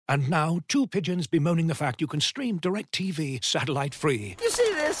And now, two pigeons bemoaning the fact you can stream DirecTV satellite-free. You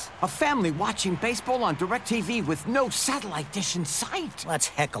see this? A family watching baseball on DirecTV with no satellite dish in sight. Let's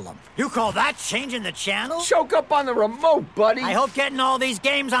heckle them. You call that changing the channel? Choke up on the remote, buddy. I hope getting all these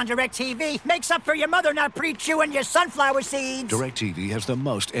games on DirecTV makes up for your mother not pre-chewing your sunflower seeds. DirecTV has the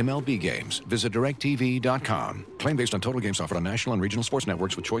most MLB games. Visit DirecTV.com. Claim based on total games offered on national and regional sports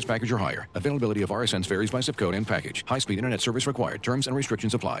networks with choice package or higher. Availability of RSNs varies by zip code and package. High-speed internet service required. Terms and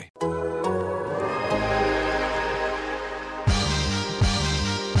restrictions apply. Donna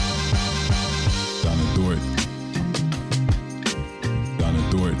Dort. Donna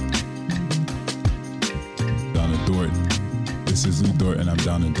Dort. Donna Dort. This is Lou Dort and I'm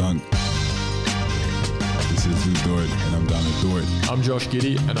down to dunk. This is Lou Dort and I'm down to Dort. I'm Josh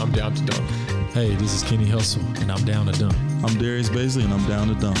Giddey and I'm down to dunk. Hey, this is Kenny Hustle and I'm down to dunk. I'm Darius Baisley and I'm down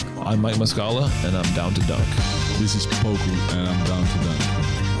to dunk. I'm Mike Muscala and I'm down to dunk. This is Poku and I'm down to dunk.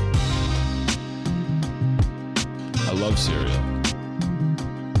 I love cereal.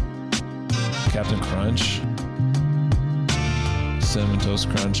 Captain Crunch, Cinnamon Toast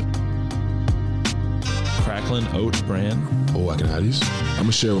Crunch, Cracklin Oat Bran. Oh, I can have these? I'm going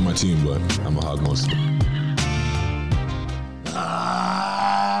to share with my team, but I'm going to hog most of them.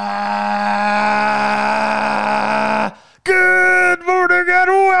 Good morning and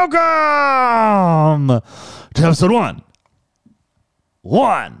welcome to episode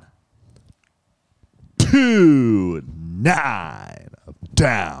 129 of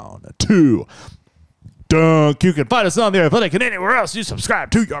Down to Dunk. You can find us on The Athletic and anywhere else you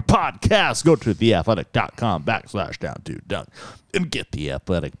subscribe to your podcast. Go to theathletic.com/down2dunk and get The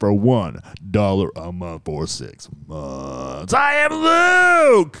Athletic for $1 a month for 6 months. I am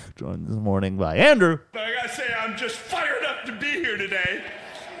Luke, joined this morning by Andrew. I gotta say, I'm just fired up to be here today.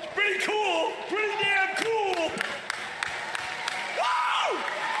 It's pretty cool, pretty damn cool. Woo!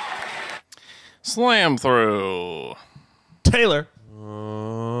 Slam through. Taylor.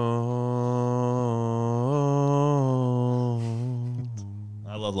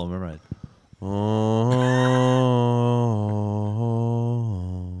 I love Little Mermaid.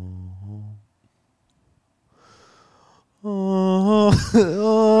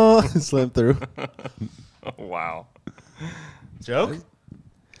 Slam through. Oh, wow. Joke?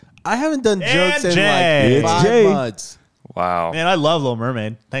 I haven't done jokes in Jay. like It's 5 Jay. months. Wow. Man, I love Little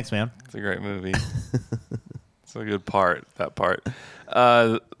Mermaid. Thanks, man. It's a great movie. It's a good part, that part.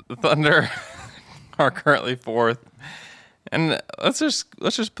 The Thunder are currently fourth. And let's just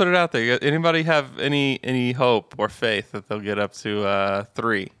put it out there. Anybody have any hope or faith that they'll get up to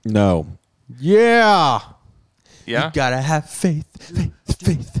 3? No. Yeah. Yeah? You gotta have faith.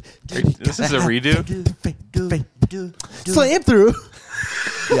 This is a redo? Slam through.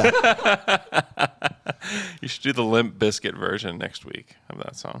 You should do the Limp Bizkit version next week of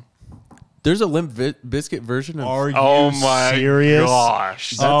that song. There's a Limp Bizkit version of. Are you Oh my serious?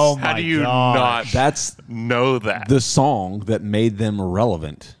 gosh. Oh How my do you gosh. not That's know that? the song that made them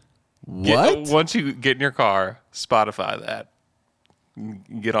relevant. What? Once you get in your car, Spotify that.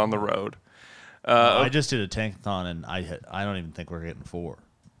 Get on the road. I just did a tankathon and I don't even think we're getting 4.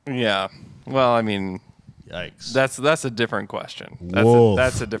 Yeah. Well, I mean, Yikes. that's a different question. Whoa.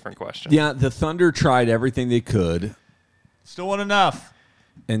 That's a different question. Yeah, the Thunder tried everything they could Still want enough.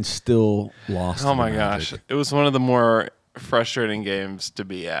 and still lost. Oh to my the gosh. Magic. It was one of the more frustrating games to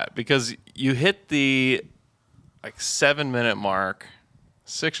be at because you hit the 7-minute mark,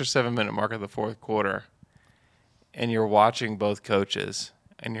 6 or 7 minute mark of the fourth quarter, and you're watching both coaches,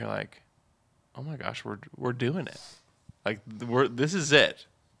 and you're like, "Oh my gosh, we're doing it! This is it.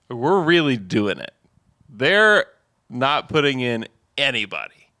 We're really doing it." They're not putting in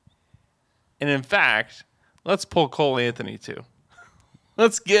anybody, and in fact, let's pull Cole Anthony too.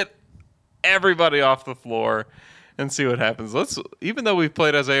 Let's get everybody off the floor and see what happens. Even though we've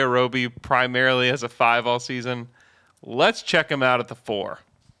played Isaiah Roby primarily as a 5 all season, let's check him out at the 4.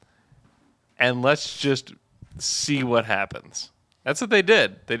 And let's just see what happens. That's what they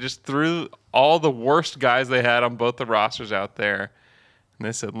did. They just threw all the worst guys they had on both the rosters out there. And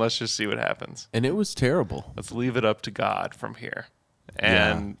they said, let's just see what happens. And it was terrible. Let's leave it up to God from here.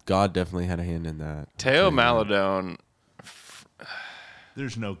 And God definitely had a hand in that. Teo Maladone.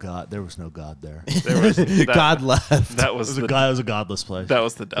 There's no God. There was no God there. There was God left. That was It was a godless place. That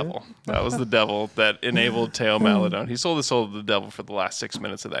was the devil. That was the devil that enabled Teo Maladone. He sold his soul to the devil for the last 6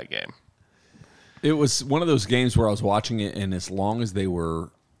 minutes of that game. It was one of those games where I was watching it, and as long as they were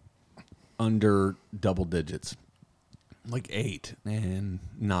under double digits, like 8 and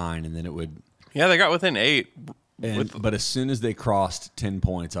 9, and then it would. Yeah, they got within 8. But as soon as they crossed 10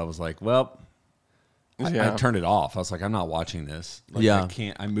 points, I was like, well, Yeah. I turned it off. I was like, I'm not watching this. Like, Yeah. I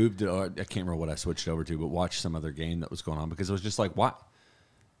can't. I moved it. I can't remember what I switched over to, but watched some other game that was going on because it was just like, what?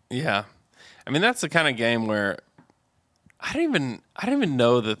 Yeah, I mean that's the kind of game where I didn't even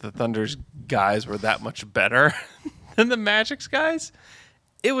know that the Thunder's guys were that much better than the Magic's guys.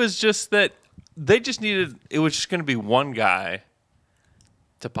 It was just that they just needed. It was just going to be one guy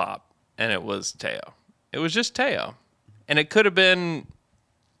to pop, and it was Teo. It was just Teo, and it could have been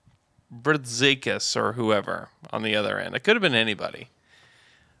Brzezikis or whoever on the other end. It could have been anybody.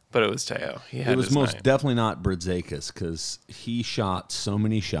 But it was Teo. He had It was his most night. definitely not Brzezikis because he shot so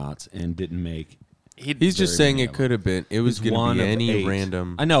many shots and didn't make. He's just saying it could have been. It was He's going one to be of any 8.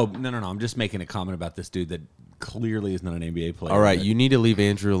 random. I know. No. I'm just making a comment about this dude that clearly is not an NBA player. All right, that you need to leave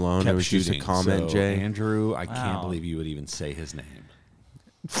Andrew alone. It kept was shooting. just a comment, So, Jay. Andrew, I can't Wow. believe you would even say his name.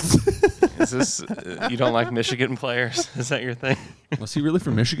 Is this you don't like Michigan players? Is that your thing? Was he really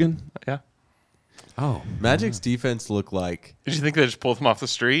from Michigan? Yeah. Oh, Magic's defense looked like. Did you think they just pulled him off the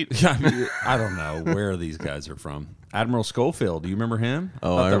street? Yeah, I mean, I don't know where these guys are from. Admiral Schofield, do you remember him?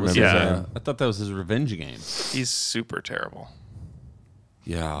 Oh, thought I that was remember his, him. I thought that was his revenge game. He's super terrible.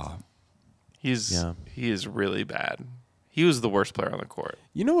 Yeah. He is really bad. He was the worst player on the court.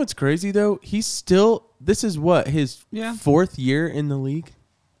 You know what's crazy though? He's still. This is what his 4th year in the league.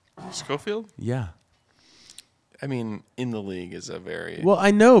 Schofield? Yeah. I mean, in the league is a very Well, I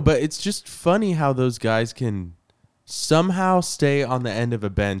know, but it's just funny how those guys can somehow stay on the end of a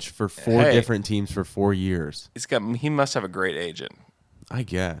bench for 4 Hey. different teams for 4 years. he must have a great agent. I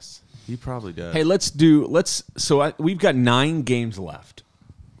guess he probably does. Hey, we've got 9 games left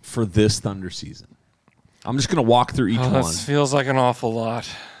for this Thunder season. I'm just going to walk through each That one. feels like an awful lot.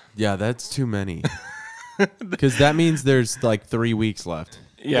 Yeah, that's too many. Because that means there's like 3 weeks left.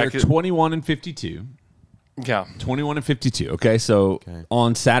 Yeah, They're 21 and 52. Yeah. 21 and 52. Okay, so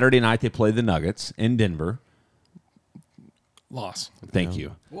on Saturday night they play the Nuggets in Denver. Loss. Thank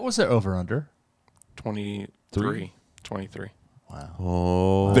you. What was their over-under? 23. Wow.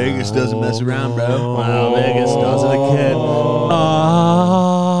 Oh, Vegas doesn't mess around, bro. Wow, Vegas does it again.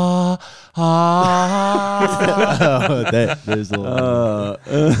 there's a little.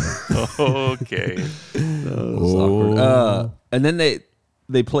 Okay. That was awkward. And then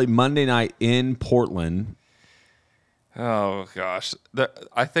they play Monday night in Portland. Oh gosh.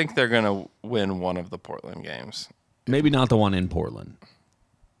 I think they're going to win one of the Portland games. Maybe not the one in Portland.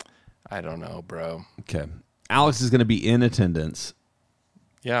 I don't know, bro. Okay. Alex is going to be in attendance.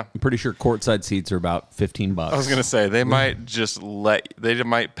 Yeah. I'm pretty sure courtside seats are about $15. I was going to say they might just they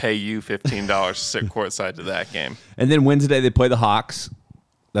might pay you $15 to sit courtside to that game. And then Wednesday they play the Hawks.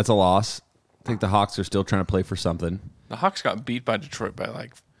 That's a loss. I think the Hawks are still trying to play for something. The Hawks got beat by Detroit by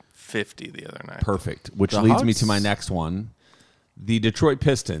like 50 the other night. Perfect. Which The leads me Hawks? to my next one. The Detroit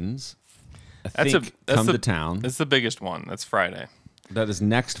Pistons, I think, come to town. That's the biggest one. That's Friday. That is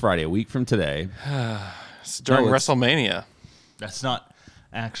next Friday, a week from today. It's during No, it's- WrestleMania. That's not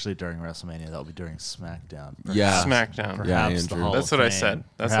actually during WrestleMania. That'll be during SmackDown. Yeah. SmackDown. Perhaps Yeah, the Andrew. Hall That's of what I Fame. said.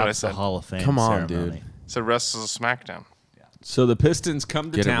 That's what I Perhaps said. The Hall of Fame Come on, ceremony. dude. So wrestles SmackDown. So the Pistons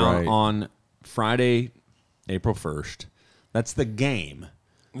come to Get it town right. on Friday, April 1st. That's the game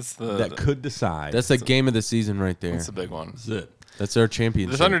That's the that could decide. That's the game of the season right there. That's a big one. That's it. That's our The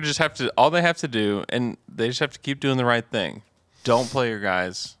championship. Thunder just have to. All they have to do, and they just have to keep doing the right thing. Don't play your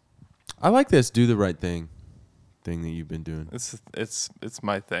guys. I like this do the right thing that you've been doing. It's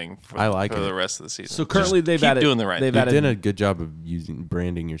my thing. For, I like for it. the rest of the season. So currently Just they've keep added doing the right. they've thing. You've added done a good job of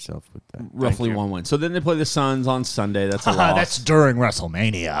branding yourself with that. roughly you. 1 win. So then they play the Suns on Sunday. That's a loss. That's during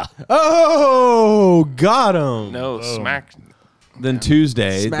WrestleMania. Oh, got him. No smack. Then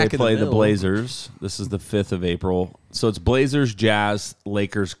Tuesday Smack in they the play the middle. Blazers. This is the 5th of April. So it's Blazers, Jazz,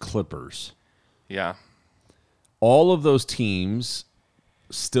 Lakers, Clippers. Yeah. All of those teams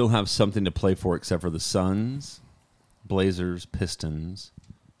still have something to play for except for the Suns, Blazers, Pistons.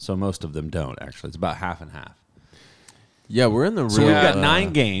 So most of them don't, actually. It's about half and half. Yeah, we're in the So real. we've got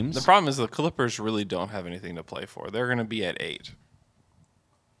 9 games. The problem is the Clippers really don't have anything to play for. They're going to be at 8.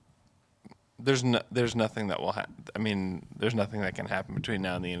 There's nothing that will happen. I mean, there's nothing that can happen between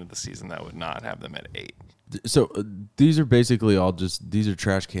now and the end of the season that would not have them at 8. So these are basically all these are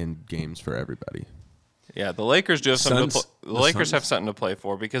trash can games for everybody. Yeah, the Lakers do have something. Suns- The Lakers Suns- have something to play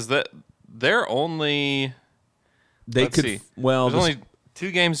for because they're only. They let's could see. well There's this- only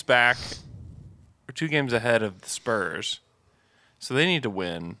 2 games back, or 2 games ahead of the Spurs, so they need to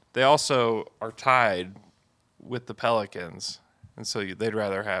win. They also are tied with the Pelicans, and so they'd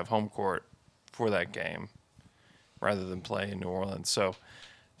rather have home court for that game rather than play in New Orleans. So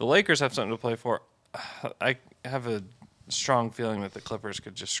the Lakers have something to play for. I have a strong feeling that the Clippers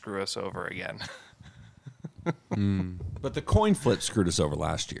could just screw us over again. But the coin flip screwed us over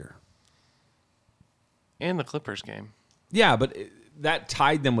last year. And the Clippers game. Yeah, but that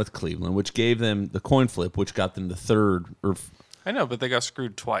tied them with Cleveland, which gave them the coin flip, which got them the third. I know, but they got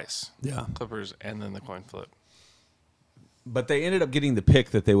screwed twice. Yeah. Clippers and then the coin flip. But they ended up getting the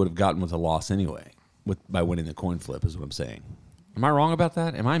pick that they would have gotten with a loss anyway, by winning the coin flip, is what I'm saying. Am I wrong about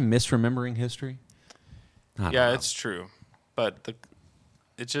that? Am I misremembering history? I don't know. It's true. But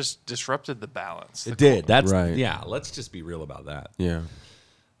it just disrupted the balance. It did. That's Right. Yeah, let's just be real about that. Yeah.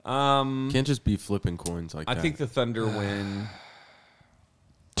 Can't just be flipping coins like I that. think the Thunder win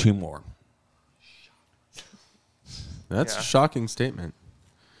 2 more. That's a shocking statement.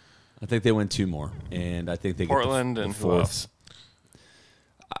 I think they win 2 more, and I think they Portland get the and who fourth.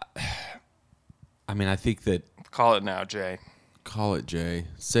 else? I mean, I think that Call it now, Jay. Call it, Jay.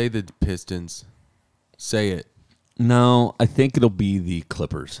 Say the Pistons. Say it. No, I think it'll be the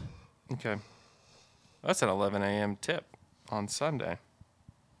Clippers. Okay. That's an 11 a.m. tip on Sunday.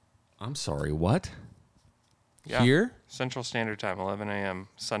 I'm sorry, what? Yeah. Here? Central Standard Time, 11 a.m.,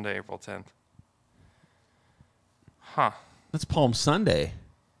 Sunday, April 10th. Huh. That's Palm Sunday.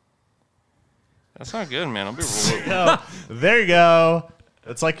 That's not good, man. I'll be There you go.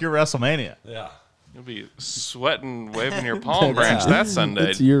 It's like your WrestleMania. Yeah. You'll be sweating, waving your palm branch that Sunday.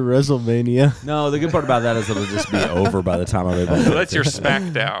 It's your WrestleMania. No, the good part about that is it'll just be over by the time I'm able to. So that's your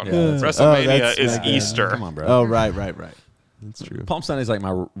SmackDown. Yeah, WrestleMania that's is SmackDown. Easter. Come on, bro. Oh, right. That's true. Palm Sunday's like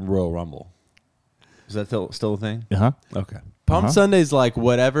my Royal Rumble. Is that still a thing? Uh-huh. Okay. Palm Sunday's like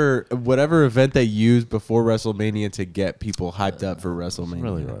whatever event they use before WrestleMania to get people hyped up for WrestleMania.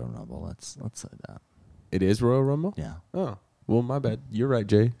 Really Royal Rumble. Let's say that. It is Royal Rumble? Yeah. Oh. Well, my bad. You're right,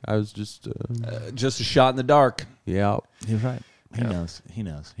 Jay. I was just Just a shot in the dark. yeah. He's right. He knows. He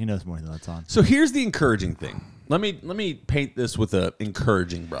knows more than that's on. So here's the encouraging thing. Let me paint this with an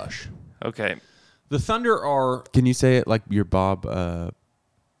encouraging brush. Okay. The Thunder are Can you say it like your Bob the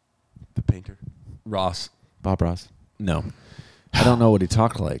painter? Ross. Bob Ross. No. I don't know what he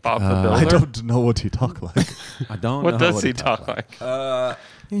talked like. Bob the I Builder? don't know what he talk like. I don't What know does what he talk like? The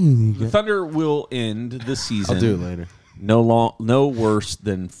Thunder will end the season. I'll do it later. No worse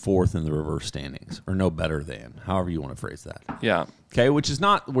than 4th in the reverse standings, or no better than, however you want to phrase that. Yeah. Okay, which is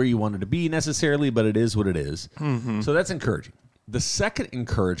not where you wanted to be necessarily, but it is what it is. Mm-hmm. So that's encouraging. The second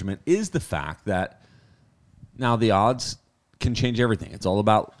encouragement is the fact that now the odds can change everything. It's all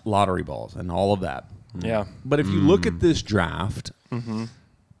about lottery balls and all of that. Yeah. But if you look at this draft,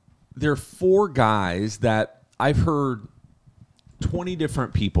 there are 4 guys that I've heard 20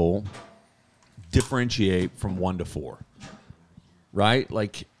 different people differentiate from 1 to 4. Right?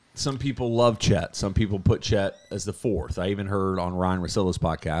 Like some people love Chet. Some people put Chet as the 4th. I even heard on Ryan Russillo's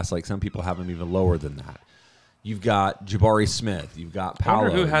podcast, like some people have him even lower than that. You've got Jabari Smith. You've got I Paolo.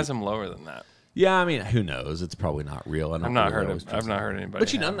 wonder who has him lower than that. Yeah, I mean, who knows? It's probably not real. I've not heard anybody.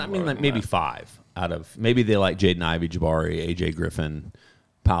 But you know, have him I mean, lower like than maybe that. 5 out of maybe they like Jaden Ivey, Jabari, AJ Griffin,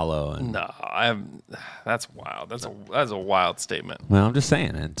 Paolo, and No, that's wild. That's a wild statement. well, I'm just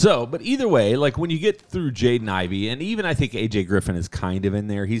saying. And so, but either way, like when you get through Jaden Ivey, and even I think AJ Griffin is kind of in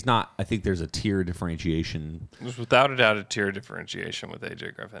there. He's not. I think there's a tier differentiation, There's without a doubt a tier differentiation with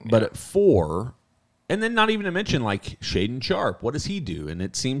AJ Griffin. but yeah. at 4. And then not even to mention like Shaden Sharp. What does he do? And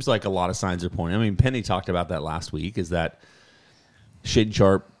it seems like a lot of signs are pointing. I mean, Penny talked about that last week, is that Shaden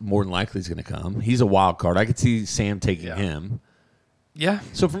Sharp more than likely is going to come. He's a wild card. I could see Sam taking him. Yeah.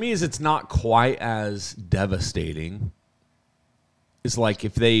 So for me, it's not quite as devastating. It's like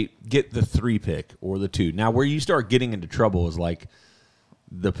if they get the 3 pick or the 2. Now, where you start getting into trouble is like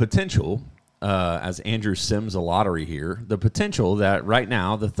the potential, as Andrew Sims a lottery here, the potential that right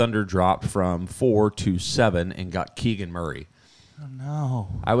now the Thunder dropped from 4 to 7 and got Keegan Murray. Oh, no.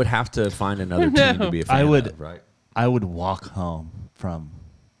 I would have to find another team to be a fan I would, of, right? I would walk home from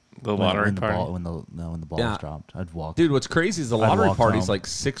The lottery when the party? ball, when the ball Yeah. was dropped. I'd walk. Dude, what's crazy is the I'd lottery walk party's home. like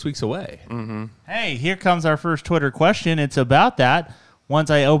 6 weeks away. Mm-hmm. Hey, here comes our first Twitter question. It's about that. Once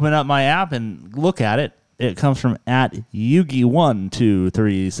I open up my app and look at it, it comes from at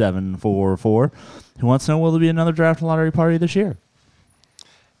Yugi123744, who wants to know, will there be another draft lottery party this year?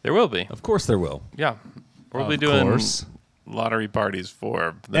 There will be. Of course there will. Yeah. We'll be Of doing course. lottery parties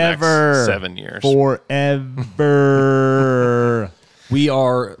for the Ever. next 7 years. Forever. We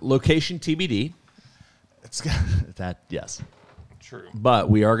are location TBD. It's that, yes. True. But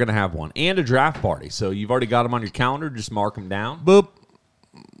we are going to have one. And a draft party. So you've already got them on your calendar. Just mark them down. Boop.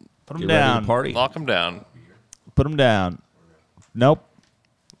 Put them Get ready to down. party. Lock them down. Put them down. Nope.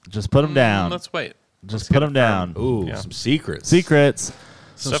 Just put them down. Let's wait. Just Let's put get them it down. firm. Ooh, Yeah. some secrets. Secrets.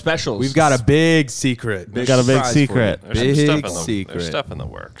 Some specials. We've got a big secret. We got a big surprise for you. secret. There's Big some stuff in the, secret. There's stuff in the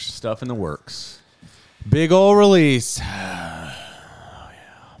works. Stuff in the works. Big ol' release. I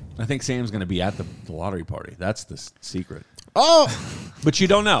think Sam's going to be at the lottery party. That's the secret. Oh, but you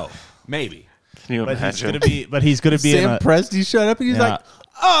don't know. Maybe. Can you But imagine? he's gonna be Sam in a, Presti showed up and he's Yeah. like,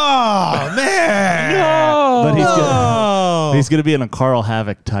 "Oh man, No. but no." he's gonna be in a Carl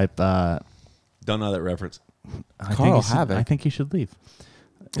Havoc type. Don't know that reference. I Carl think Havoc? I think he should leave.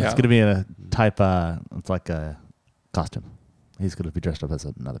 Yeah. It's gonna be a type. It's like a costume. He's gonna be dressed up as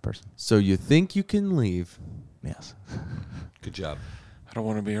another person. So you think you can leave? Yes. Good job. I don't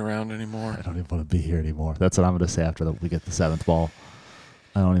want to be around anymore. I don't even want to be here anymore. That's what I'm gonna say after we get the 7th ball.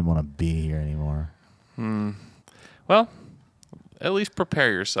 I don't even want to be here anymore. Well, at least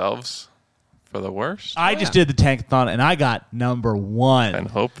prepare yourselves for the worst I just did the tankathon and I got number 1. and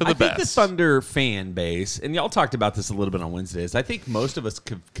hope for the I best. think the Thunder fan base, and y'all talked about this a little bit on Wednesdays, I think most of us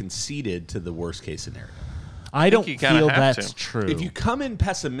conceded to the worst case scenario. I don't you kinda feel have that's to. true. If you come in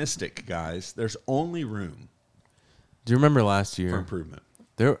pessimistic, guys, there's only room Do you remember last for year? improvement.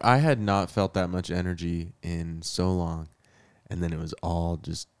 I had not felt that much energy in so long, and then it was all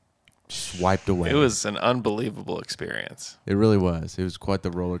just swiped away. It was an unbelievable experience. It really was. It was quite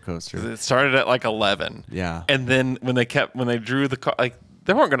the roller coaster. It started at like 11. Yeah. And then when they drew the car, like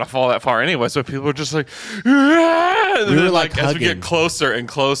they weren't going to fall that far anyway. So people were just like, "Ah!" And We then were, like, as we get hugging. closer and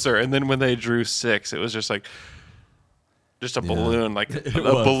closer. And then when they drew 6, it was just like, just a balloon, like a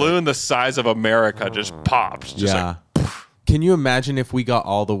balloon the size of America just popped. Just Yeah. Can you imagine if we got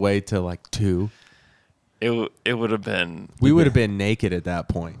all the way to like 2? it would have been, We would have been naked at that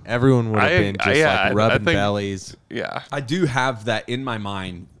point. Everyone would have been just like rubbing bellies. yeah. I do have that in my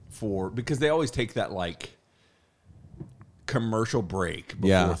mind because they always take that like commercial break before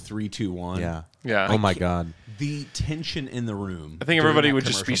Yeah. 3, 2, 1. Yeah. Yeah. Oh my God. The tension in the room. I think during everybody that would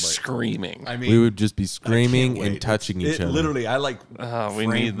just be commercial break. screaming. I mean, We would just be I can't screaming and wait. touching each other. Literally, I we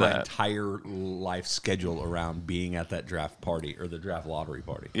framed need my that. entire life schedule around being at that draft party or the draft lottery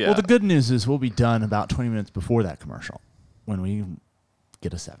party. Yeah. Well, the good news is we'll be done about 20 minutes before that commercial when we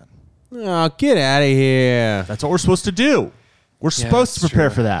get a 7. Oh, get out of here. That's what we're supposed to do. We're supposed to that's prepare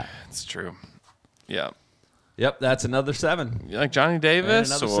true. for that. It's true. Yeah. Yep, that's another 7. You like Johnny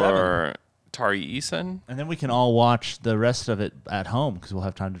Davis another or Tari Eason? And then we can all watch the rest of it at home because we'll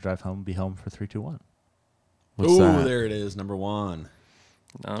have time to drive home and be home for 3, 2, 1. What's Ooh, that? there it is, number 1.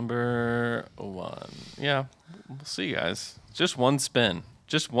 Number 1. Yeah. We'll see, guys. Just one spin.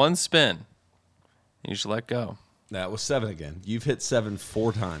 Just one spin. You should let go. That was 7 again. You've hit 7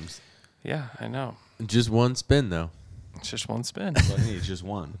 4 times. Yeah, I know. Just one spin, though. It's just one spin. So I think it's just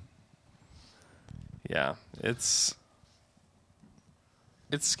 1. Yeah. It's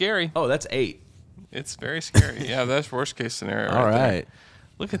scary. Oh, that's 8. It's very scary. Yeah, that's worst case scenario. All right there. right.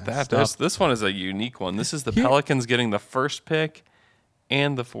 Look at that. Stop. This one is a unique one. This is the Here- Pelicans getting the 1st pick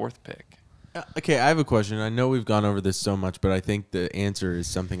and the 4th pick. Okay, I have a question. I know we've gone over this so much, but I think the answer is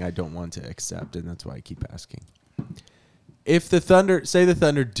something I don't want to accept, and that's why I keep asking. If the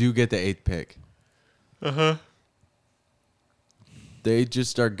Thunder do get the 8th pick, they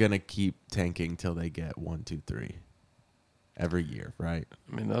just are gonna keep tanking till they get 1, 2, 3 every year, right?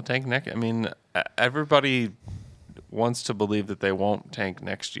 I mean, they'll tank next. I mean, everybody wants to believe that they won't tank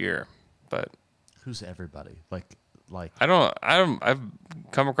next year, but Who's everybody? Like I've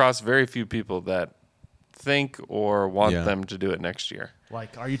come across very few people that think or want Yeah. them to do it next year.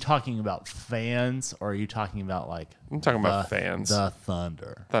 Like, are you talking about fans or are you talking about like? I'm talking about the- fans. The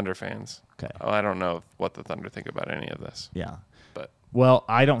Thunder. Thunder fans. Okay. Oh, I don't know what the Thunder think about any of this. Yeah. But Well,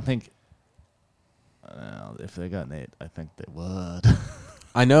 I don't think. If they got Nate, I think they would.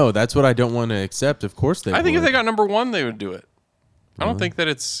 I know that's what I don't want to accept. Of course they. I think if would. they got number 1, they would do it. I don't think that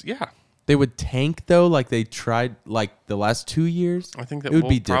it's They would tank though, like they tried, like the last 2 years. I think that it would we'll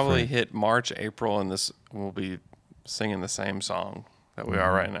be probably different. hit March, April, and this will be singing the same song that we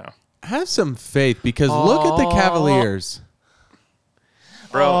are right now. Have some faith because look at the Cavaliers.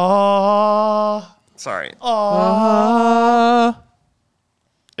 Bro. Sorry.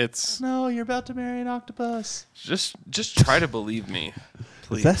 It's No, you're about to marry an octopus. just try to believe me.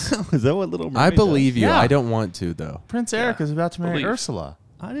 Please. Is that what Little Mermaid I believe you. Yeah. I don't want to though. Prince Eric is about to marry Believe. Ursula.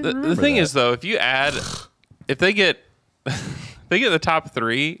 I didn't The remember thing that. is though, if they get the top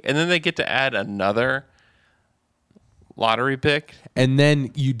 3 and then they get to add another lottery pick, And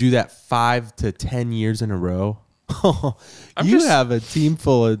then you do that 5 to 10 years in a row. I'm you just- have a team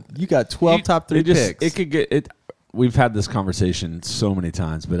full of. You got 12 top 3 picks. It could get it. We've had this conversation so many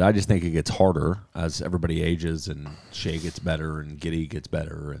times, but I just think it gets harder as everybody ages and Shea gets better and Giddey gets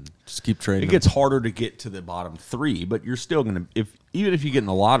better and Just keep trading. it gets harder to get to the bottom 3. But you're still gonna even if you get in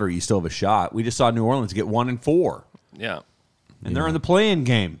the lottery, you still have a shot. We just saw New Orleans get 1 and 4, yeah. and they're in the play-in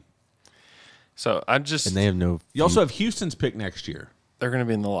game. So I just And they have no. You also have Houston's pick next year. they're going to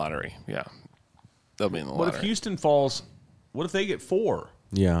be in the lottery. Yeah, they'll be in the What lottery. if Houston falls? What if they get 4?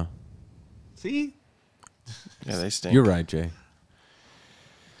 Yeah. See? Yeah, they stink. You're right, Jay.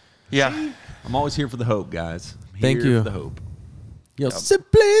 Yeah. I'm always here for the hope, guys. Thank Here you. for the hope. You're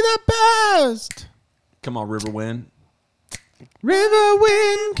simply the best. Come on, Riverwind.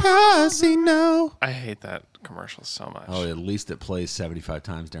 Riverwind Casino. I hate that commercial so much. Oh, at least it plays 75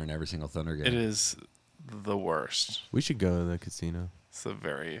 times during every single Thunder game. It is the worst. We should go to the casino. It's a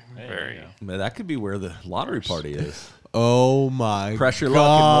very, very. Man, that could be where the lottery party is. Oh my Press your luck in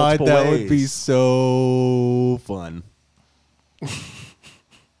God, multiple that ways. would be so fun. Do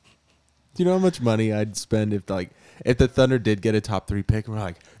you know how much money I'd spend if the Thunder did get a top 3 pick and we're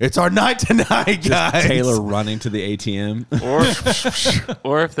like, it's our night tonight, guys. Taylor running to the ATM.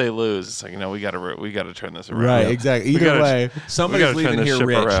 Or if they lose, it's like, we got to turn this around. Right, exactly. We Either gotta- way. Somebody's we gotta turn leaving this here ship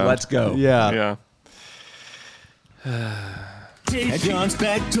rich. around. Let's go. Yeah. Ted John's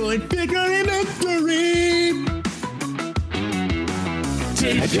factoid figuring out the read.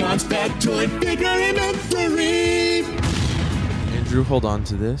 Ted John's factoid figuring out the read. Andrew, hold on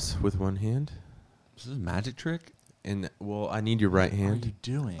to this with one hand. This is a magic trick? And well, I need your right hand. What are you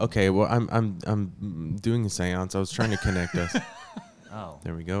doing? Okay, well, I'm doing a seance. I was trying to connect us. Oh.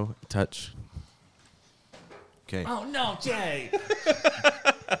 There we go. Touch. Okay. Oh no, Jay.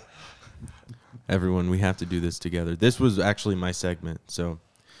 Everyone, we have to do this together. This was actually my segment, so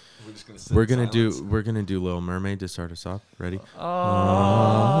we're gonna do Little Mermaid to start us off. Ready?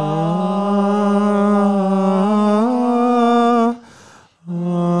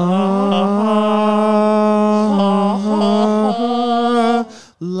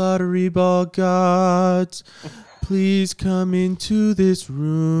 Lottery ball gods, please come into this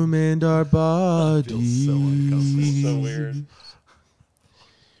room and our bodies. So weird.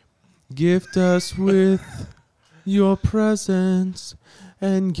 Gift us with your presence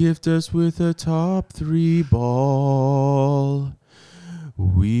and gift us with a top 3 ball.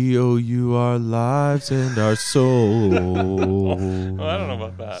 We owe you our lives and our souls. Well, I don't know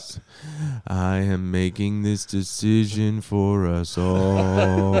about that. I am making this decision for us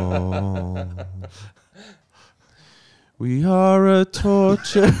all. We are a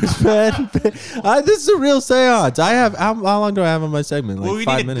tortured This is a real seance. I have how long do I have on my segment? Like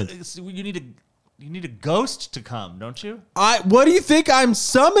 5 minutes. You need a ghost to come, don't you? What do you think I'm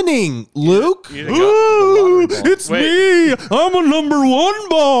summoning, Luke? You need to go to the lottery ball. It's Wait. me. I'm a number 1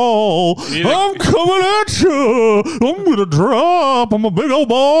 ball. You need to- I'm coming at you. I'm gonna drop. I'm a big old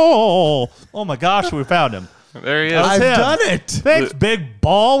ball. Oh my gosh, we found him. There he is. I've him. done it. Thanks, big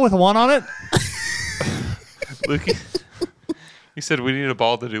ball with one on it. Luke, you said we need a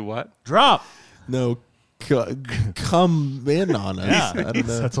ball to do what? Drop. No, come in on us. Yeah, I don't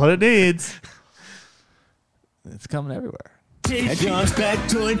know. that's what it needs. It's coming everywhere. Ted John's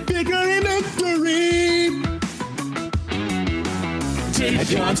factoid figuring out the read. Ted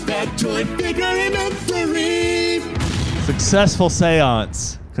John's factoid figuring out the read. Successful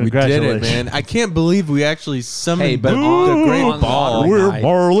seance. We did Congratulations. it, man. I can't believe we actually summoned Hey, but the on- great on ball. lottery We're night-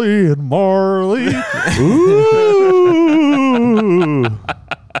 Marley and Marley. Ooh.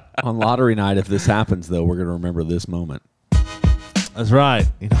 On lottery night, if this happens, though, we're going to remember this moment. That's right.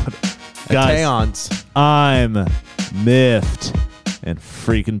 You know what? Guys, Seance. I'm miffed and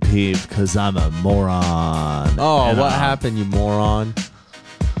freaking peeved because I'm a moron. Oh, And, what happened, you moron?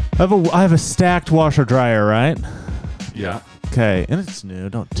 I have a stacked washer dryer, right? Yeah. Okay, and it's new.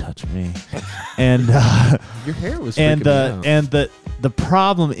 Don't touch me. And Your hair was and freaking me out. the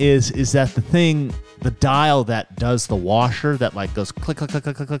problem is that the dial that does the washer that like goes click click click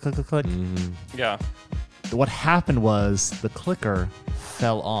click click click click click. Yeah. What happened was the clicker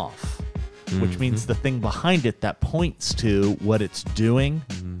fell off, which means the thing behind it that points to what it's doing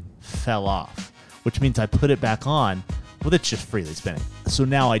fell off, which means I put it back on. Well, it's just freely spinning. So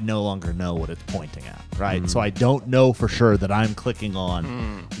now I no longer know what it's pointing at, right? So I don't know for sure that I'm clicking on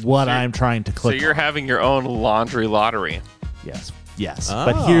what I'm trying to So click you're on. having your own laundry lottery. Yes. Yes. Ah.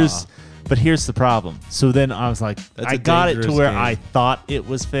 But here's the problem. So then I was like, That's I a got it to dangerous where game. I thought it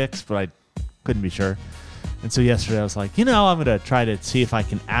was fixed, but I couldn't be sure. And so yesterday I was like, I'm going to try to see if I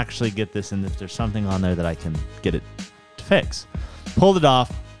can actually get this and if there's something on there that I can get it to fix. Pulled it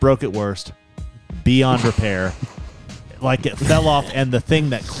off, broke it worst, beyond repair. Like it fell off and the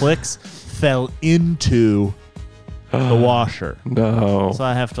thing that clicks fell into the washer. No. So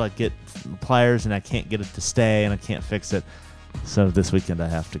I have to like get pliers and I can't get it to stay and I can't fix it. So this weekend I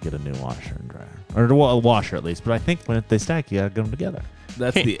have to get a new washer and dryer. Or a washer at least. But I think when they stack, you got to get them together.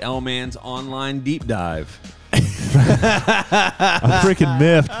 That's the L-Man's online deep dive. I'm freaking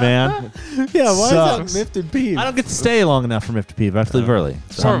miffed, man. Yeah, why Sucks. is that miffed and peeved? I don't get to stay long enough for miffed to peeve. I have to leave early.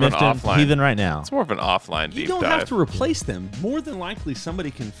 So more I'm of an miffed and offline. peeving right now. It's more of an offline deep You don't dive. have to replace them. More than likely,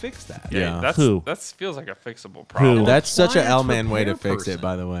 somebody can fix that. Yeah. That feels like a fixable problem. That's such an Appliance L-man way to repair fix it, person.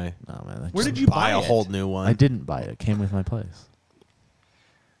 by the way. Oh, man, Where did you buy buy a it? whole new one? I didn't buy it. It came with my place.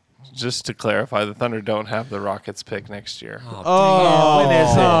 Just to clarify, the Thunder don't have the Rockets pick next year. Oh, when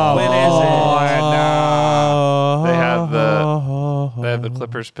is it? When is it? no. They have the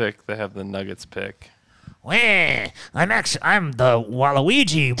Clippers pick. They have the Nuggets pick. I'm the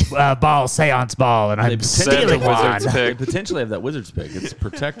Waluigi ball seance ball, and They I'm potentially stealing have the one. Wizards They pick. potentially have that Wizards pick. It's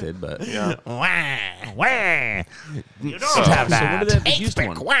protected, but Yeah. You don't So- have so that. what do they have the Eight Houston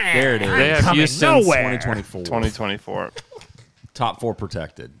pick. one? There it is. They have coming Houston nowhere. 2024. 2024. Top 4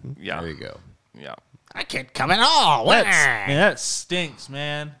 protected. Yeah. There you go. Yeah. I can't come at all. That stinks,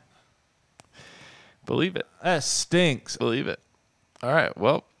 man. Believe it. That stinks. Believe it. All right.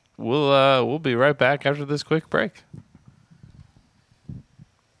 Well, we'll be right back after this quick break.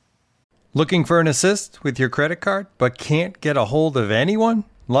 Looking for an assist with your credit card but can't get a hold of anyone?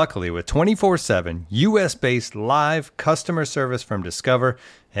 Luckily, with 24/7 US-based live customer service from Discover,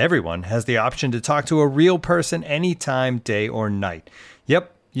 everyone has the option to talk to a real person anytime, day or night.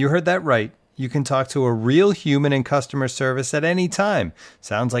 Yep, you heard that right. You can talk to a real human in customer service at any time.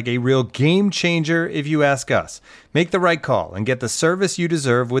 Sounds like a real game changer if you ask us. Make the right call and get the service you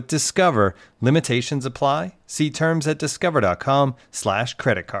deserve with Discover. Limitations apply. See terms at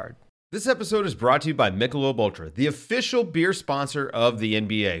discover.com/creditcard. This episode is brought to you by Michelob Ultra, the official beer sponsor of the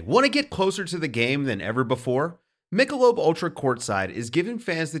NBA. Want to get closer to the game than ever before? Michelob Ultra Courtside is giving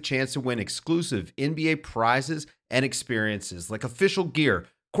fans the chance to win exclusive NBA prizes and experiences like official gear,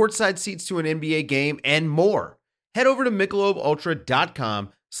 courtside seats to an NBA game, and more. Head over to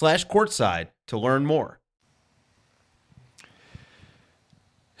MichelobUltra.com/courtside to learn more.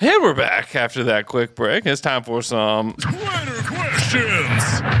 And we're back after that quick break. It's time for some Twitter questions.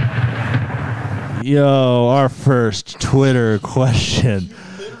 Yo, our first Twitter question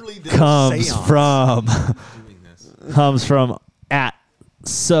comes from at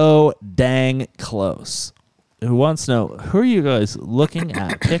so dang close, who wants to know, who are you guys looking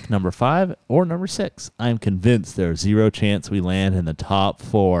at pick number 5 or number 6? I'm convinced there's zero chance we land in the top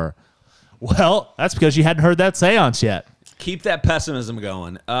 4. Well, that's because you hadn't heard that seance yet. Keep that pessimism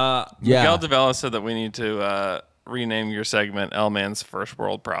going. Miguel Davella said that we need to rename your segment L-Man's First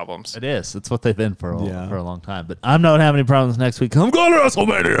World Problems. It is. It's what they've been for a long time. But I'm not having any problems next week. I'm going to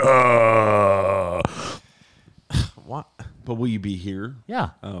WrestleMania. What? But will you be here? Yeah.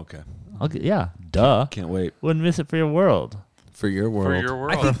 Oh, okay. Duh. Can't wait. Wouldn't miss it for your world. For your world. For your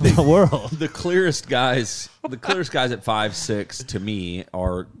world. I think The world. the clearest guys at 5'6" to me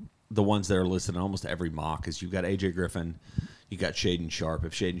are the ones that are listed in almost every mock. Is you've got AJ Griffin, you got Shaden Sharp.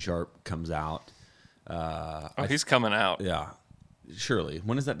 If Shaden Sharp comes out, he's coming out. Yeah, surely.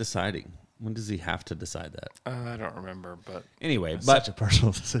 When is that deciding? When does he have to decide that? I don't remember, but anyway, Such a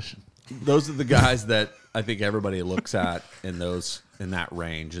personal decision. Those are the guys that I think everybody looks at in that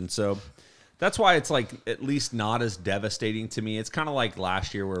range, and so that's why it's like at least not as devastating to me. It's kind of like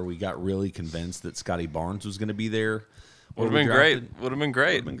last year where we got really convinced that Scotty Barnes was going to be there. would have been great. Would have been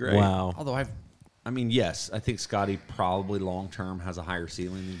great. Wow. Although I mean, yes, I think Scotty probably long term has a higher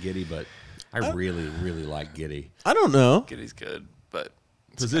ceiling than Giddey, but I really, really like Giddey. I don't know. Giddey's good, but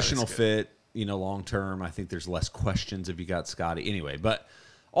Positional fit, long term. I think there's less questions if you got Scotty. Anyway, but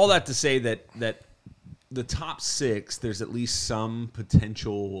all that to say that the top 6, there's at least some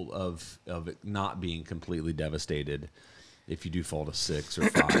potential of it not being completely devastated if you do fall to 6 or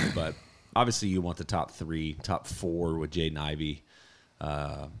 5. But obviously, you want the top 3, top 4 with Jaden Ivey.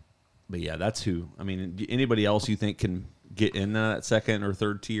 But yeah, that's who. I mean, anybody else you think can get in that second or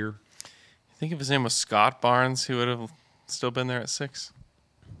third tier? I think if his name was Scott Barnes, he would have still been there at 6.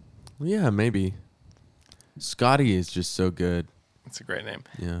 Yeah, maybe. Scotty is just so good. That's a great name.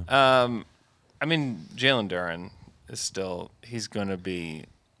 Yeah. I mean, Jalen Duren is he's going to be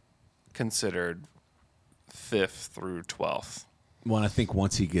considered 5th through 12th. Well, I think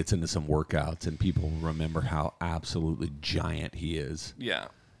once he gets into some workouts and people remember how absolutely giant he is. Yeah.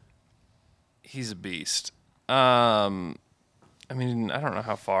 He's a beast. I mean, I don't know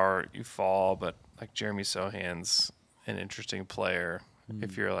how far you fall, but like Jeremy Sohan's an interesting player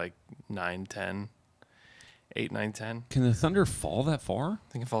if you're like 9-10. 8, 9, 10. Can the Thunder fall that far?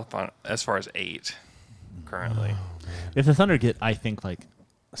 I think it fall as far as 8 currently. If the Thunder get, I think, like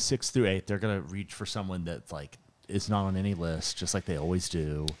 6 through 8, they're going to reach for someone that's like is not on any list, just like they always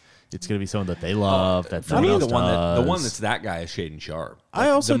do. It's going to be someone that they love. That For me, else the one does. the one that's that guy is Shaden Sharp. I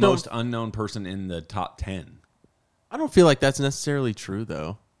also the don't- most unknown person in the top 10. I don't feel like that's necessarily true,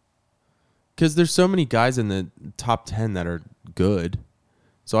 though. Because there's so many guys in the top 10 that are good.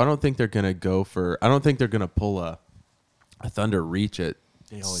 So I don't think they're going to go for... I don't think they're going to pull a Thunder reach at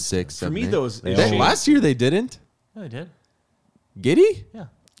 6, 7, For me, 8. those... Last year they didn't. Yeah, they did. Giddy? Yeah.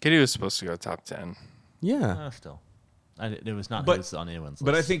 Giddy was supposed to go top 10. Yeah. Still. It was not But- on anyone's list.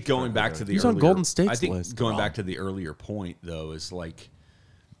 But I think going back to the He's earlier, on Golden State's I think list. going back to the earlier point though is like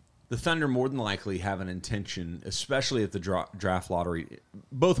the Thunder more than likely have an intention, especially at the draft lottery,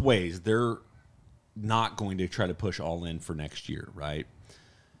 both ways. They're not going to try to push all in for next year, right?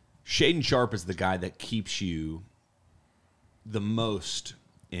 Shaedon Sharpe is the guy that keeps you the most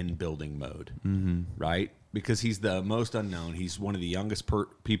in building mode, right? Because he's the most unknown. He's one of the youngest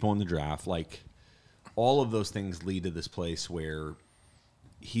people in the draft. Like, all of those things lead to this place where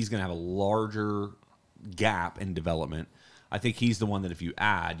he's going to have a larger gap in development. I think he's the one that if you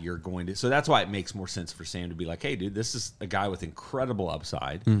add, you're going to... So that's why it makes more sense for Sam to be like, hey, dude, this is a guy with incredible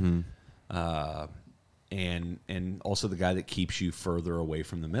upside. And also the guy that keeps you further away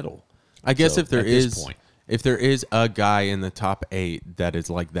from the middle. I guess So, if there at this is point. if there is a guy in the top 8 that is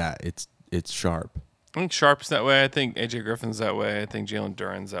like that, it's Sharpe. I think Sharpe's that way. I think AJ Griffin's that way. I think Jalen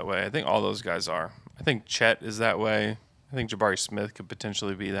Duren's that way. I think all those guys are. I think Chet is that way. I think Jabari Smith could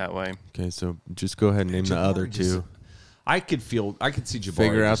potentially be that way. Okay, so just go ahead and name the other two. I could see Jabari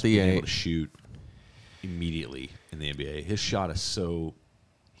Figure out just the being able 8. to shoot immediately in the NBA. His shot is so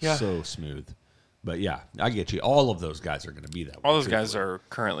smooth. But yeah, I get you. All of those guys are going to be that way. All those guys are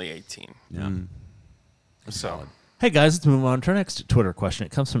currently 18. Yeah. So, Hey guys, let's move on to our next Twitter question.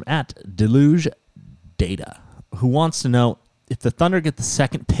 It comes from @DelugeData, who wants to know, if the Thunder get the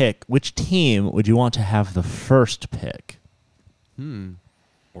second pick, which team would you want to have the first pick?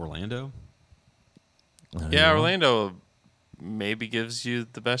 Orlando? yeah, Orlando maybe gives you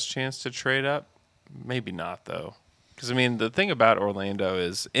the best chance to trade up. Maybe not, though. Because, I mean, the thing about Orlando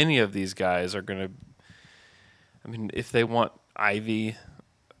is any of these guys are going to... I mean, if they want Ivy,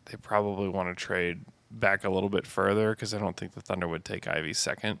 they probably want to trade back a little bit further because I don't think the Thunder would take Ivy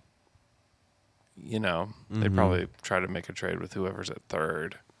second. You know, they probably try to make a trade with whoever's at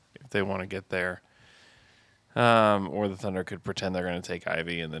third if they want to get there. Or the Thunder could pretend they're going to take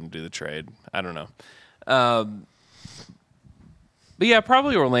Ivy and then do the trade. I don't know. But yeah,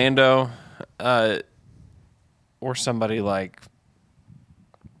 probably Orlando or somebody like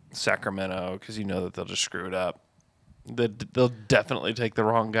Sacramento because you know that they'll just screw it up. They'll definitely take the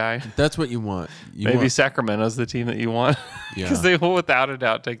wrong guy. That's what you want. Maybe Sacramento's the team that you want because they will without a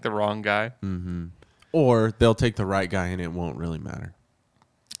doubt take the wrong guy. Or they'll take the right guy and it won't really matter.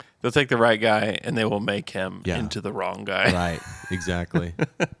 They'll take the right guy and they will make him into the wrong guy. Right, exactly.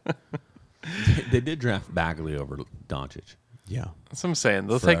 They did draft Bagley over Doncic. Yeah. That's what I'm saying.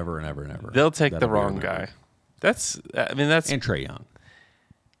 They'll Forever and ever and ever. They'll take That'll the be wrong remembered. guy. That's And Trae Young.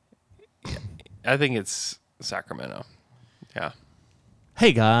 I think it's Sacramento. Yeah.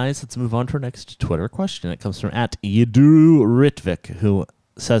 Hey guys, let's move on to our next Twitter question. It comes from @Yadru Ritvik, who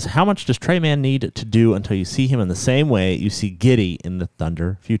says, how much does Trey Man need to do until you see him in the same way you see Giddey in the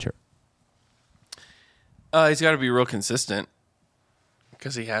Thunder future? He's got to be real consistent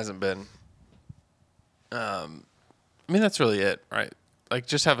because he hasn't been. I mean, that's really it, right? Like,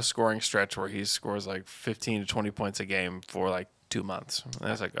 just have a scoring stretch where he scores like 15 to 20 points a game for like 2 months. And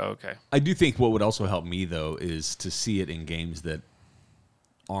that's like, oh, okay. I do think what would also help me, though, is to see it in games that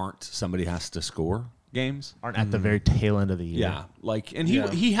aren't somebody has to score games. Aren't at the very tail end of the year. Yeah. Like, and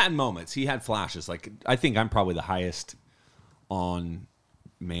he had moments. He had flashes. Like, I think I'm probably the highest on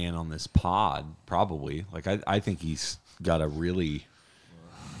man on this pod, probably. Like, I think he's got a really...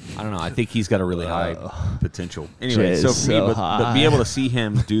 I don't know. I think he's got a really high potential. Anyway, Jay's so for me, so but be high. able to see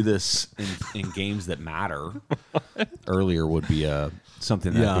him do this in games that matter earlier would be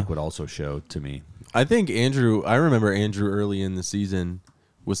something that I think would also show to me. I remember Andrew early in the season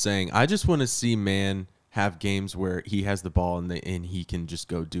was saying, I just want to see Man have games where he has the ball and he can just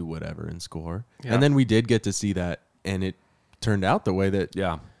go do whatever and score. Yeah. And then we did get to see that, and it turned out the way that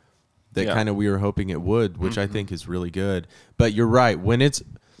kind of we were hoping it would, which I think is really good. But you're right. When it's,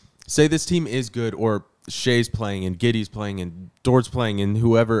 say this team is good, or Shea's playing and Giddey's playing and Dort's playing and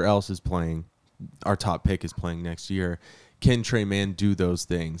whoever else is playing, our top pick is playing next year. Can Trey Man do those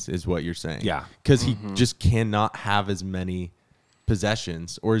things is what you're saying. Yeah. Because he just cannot have as many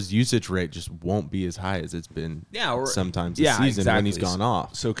possessions, or his usage rate just won't be as high as it's been sometimes this season when he's gone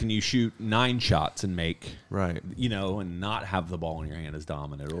off. So can you shoot 9 shots and make, right, and not have the ball in your hand as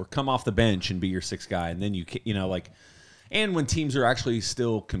dominant, or come off the bench and be your 6th guy, and then and when teams are actually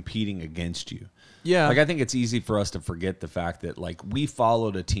still competing against you. Yeah. Like, I think it's easy for us to forget the fact that, like, we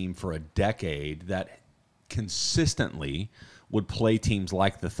followed a team for a decade that consistently would play teams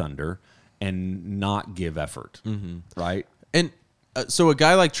like the Thunder and not give effort, right? And so a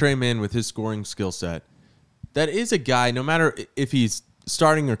guy like Trey Mann with his scoring skill set, that is a guy, no matter if he's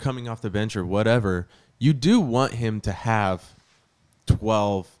starting or coming off the bench or whatever, you do want him to have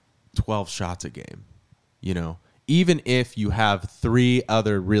 12 shots a game. You know, even if you have 3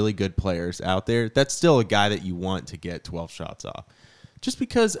 other really good players out there, that's still a guy that you want to get 12 shots off. Just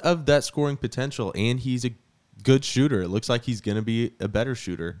because of that scoring potential, and he's a good shooter. It looks like he's going to be a better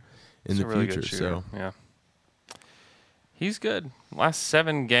shooter in the really future. good shooter. So yeah. He's good. Last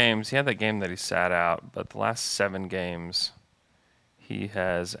 7 games, he had that game that he sat out, but the last 7 games, he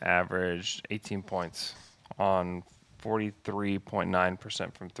has averaged 18 points on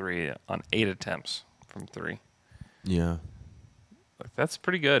 43.9% from 3 on 8 attempts from 3. yeah. Like, that's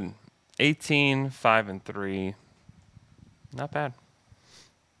pretty good. 18, 5, and 3. Not bad.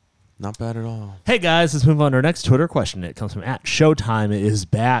 Not bad at all. Hey guys, let's move on to our next Twitter question. It comes from @Showtime. It is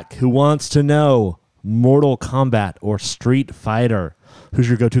back. Who wants to know Mortal Kombat or Street Fighter? Who's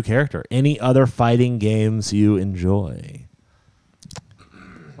your go-to character? Any other fighting games you enjoy?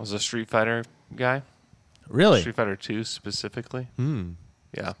 Was a Street Fighter guy? Really? Street Fighter 2 specifically?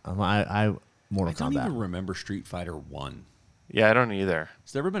 Yeah. I Mortal I don't Kombat. even remember Street Fighter 1. Yeah, I don't either.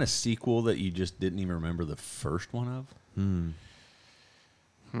 Has there ever been a sequel that you just didn't even remember the first one of?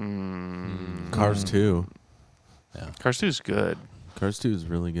 Cars 2. Yeah. Cars 2 is good. Cars 2 is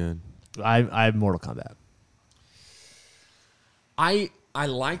really good. I have Mortal Kombat. I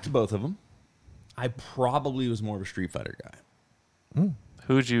liked both of them. I probably was more of a Street Fighter guy.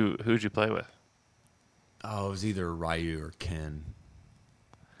 Who'd you play with? Oh, it was either Ryu or Ken.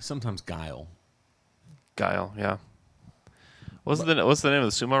 Sometimes Guile. Guile, yeah. What's the name of the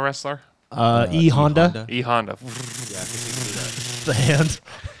sumo wrestler? E Honda. E Honda. The hand.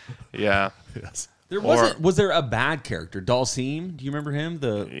 Yeah. Yes. Was there a bad character? Dalsim? Do you remember him?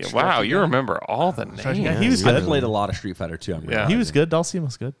 Wow, you remember all the names. Yeah, he was good. I played a lot of Street Fighter 2. Yeah. He was good. Dhalsim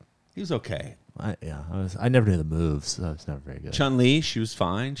was good. He was okay. I never knew the moves. So I was never very good. Chun-Li, she was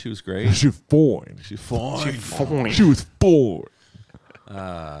fine. She was great. She was fine. She was fine. She was fine.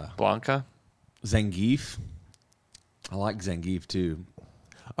 Blanca. Zangief. I like Zangief too.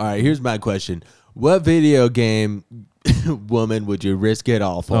 All right, here's my question. What video game woman would you risk it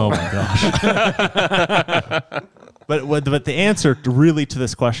all for? Oh my gosh. But the answer really to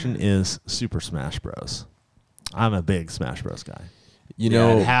this question is Super Smash Bros. I'm a big Smash Bros guy. You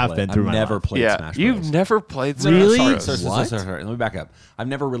know, have been through I've my never life. played Smash Bros. You've never played Really? Smash Sorry, Bros. sorry. Let me back up. I've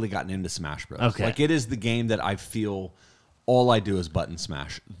never really gotten into Smash Bros. Okay. Like, it is the game that I feel all I do is button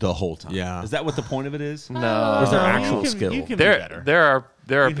smash the whole time. Yeah. Is that what the point of it is? No. Or is there You actual can- skill? you can be better. There are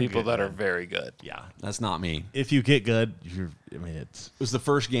You can people get that are good. very good. Yeah. That's not me. If you get good, it's. It was the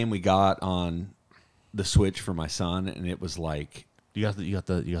first game we got on the Switch for my son, and it was like, You got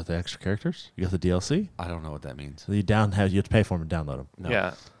the extra characters. You got the DLC. I don't know what that means. So you have to pay for them and download them. No.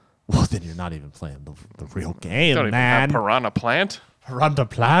 Yeah. Well, then you're not even playing the real game, Don't even man. have Piranha Plant. Piranha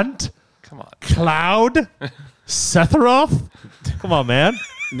Plant. Come on. Cloud. Sephiroth. Come on, man.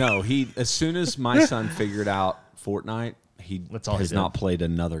 No, as soon as my son figured out Fortnite, he That's all he has did. not played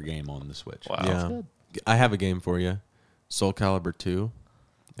another game on the Switch. Wow. Yeah. I have a game for you. Soul Calibur 2.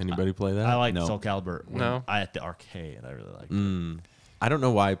 Anybody play that? I like No. Soul Calibur. No. At the arcade. I really like it. I don't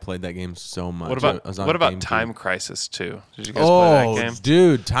know why I played that game so much. What It was on about GameCube. Time Crisis 2? Did you guys play that game?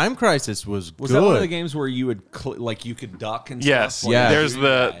 Dude, Time Crisis was good. Was that one of the games where you would you could duck and Yes. stuff? Yeah. There's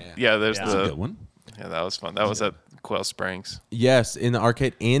the That's a good one. Yeah, that was fun. That was at Quail Springs. Yes, in the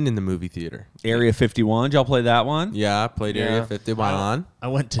arcade and in the movie theater. Area 51. Did y'all play that one? Yeah, I played Area Yeah. 51. I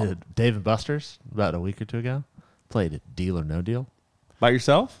went to Dave & Buster's about a week or two ago. Played Deal or No Deal. By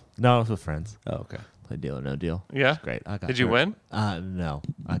yourself? No, I was with friends. Oh, okay. Played Deal or No Deal. Yeah? It was great. Did you win? No.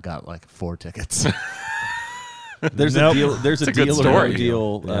 I got like 4 tickets. There's Nope. a deal. There's It's a a good deal or story. no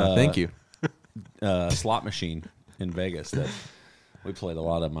deal. Yeah, thank you. Slot machine in Vegas that we played a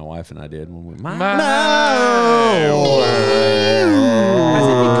lot of. My wife and I did when we. Let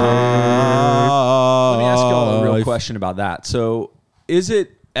me ask y'all a real question about that. So, is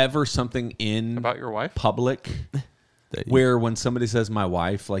it ever something in About your wife? public where when somebody says "my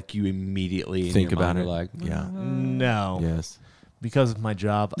wife," like you immediately in Think your mind about are it. like, Yeah. No. Yes. Because of my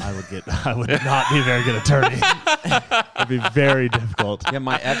job, I would not be a very good attorney. It'd be very difficult. yeah,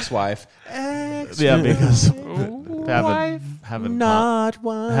 my ex-wife. Yeah, because having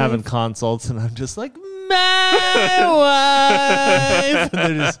having consults, and I'm just like, my wife,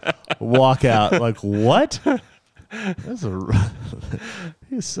 and they just walk out like, what?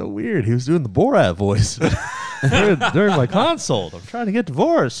 He's so weird. He was doing the Borat voice during my consult. I'm trying to get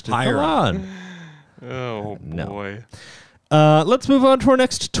divorced. Hire Come him. on. Oh, boy. Let's move on to our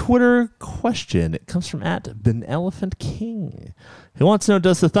next Twitter question. It comes from @BenElephantKing, who wants to know,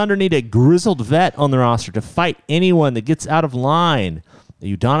 does the Thunder need a grizzled vet on the roster to fight anyone that gets out of line?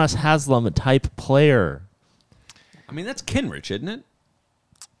 A Udonis Haslem type player. I mean, that's Kenrich, isn't it?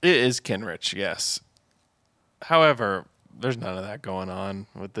 It is Kenrich, yes. However, there's none of that going on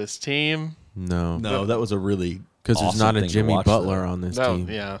with this team. No. No, that was a really because there's awesome not a thing to Jimmy watch, Butler though. on this No, team.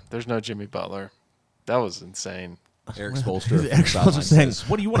 yeah, there's no Jimmy Butler. That was insane. Eric Spoelstra. Eric Spoelstra saying,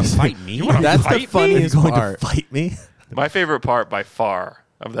 "What do you want to fight me? You wanna That's fight the me? funniest Going part. to fight me? My favorite part by far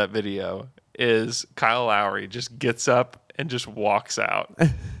of that video is Kyle Lowry just gets up and just walks out.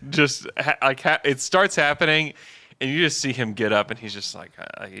 It starts happening, and you just see him get up, and he's just like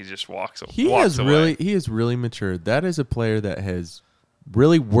he just walks away. He has really matured. That is a player that has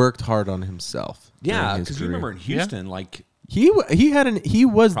really worked hard on himself. Yeah, during his because you career. remember in Houston, like he was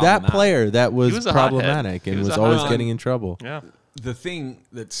that Problematic. player that was, He was a problematic hothead. and He was was a always hothead. getting in trouble. Yeah. the thing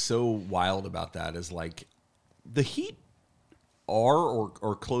that's so wild about that is like the Heat are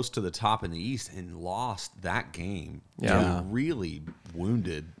or close to the top in the East and lost that game to Yeah. a really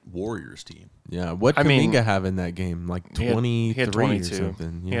wounded Warriors team. Yeah, what I mean, Kuminga have in that game? Like He had 23 or 22.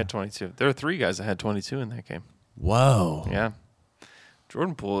 something. He Yeah. had 22. There were 3 guys that had 22 in that game. Whoa. Yeah.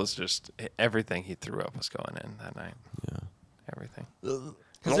 Jordan Poole is just everything he threw up was going in that night. Yeah. Everything.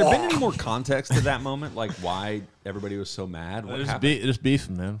 Has there been any more context to that moment? Like why everybody was so mad? What happened? Just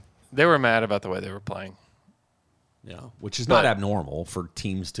beefing, man. They were mad about the way they were playing. Yeah, which is But- not abnormal for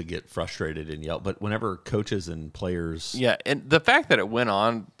teams to get frustrated and yell. But whenever coaches and players, Yeah, and the fact that it went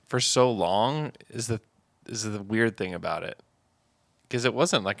on for so long is the weird thing about it, because it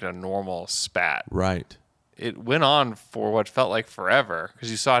wasn't like a normal spat. Right. It went on for what felt like forever, because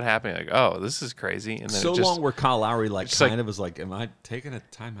you saw it happening. Like, oh, this is crazy, and then so it just, long where Kyle Lowry like just kind like- of was like, "Am I taking a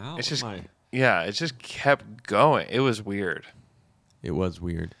timeout?" it's just Am I-" yeah, it just kept going. It was weird. It was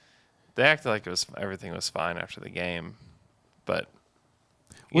weird. They acted like everything was fine after the game, but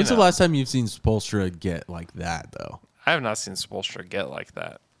When's the last time you've seen Spoelstra get like that, though? I have not seen Spoelstra get like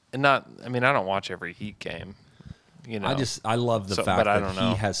that, and I don't watch every Heat game. You know, I love the fact but I that don't he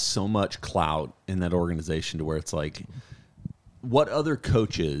know. has so much clout in that organization to where it's like, what other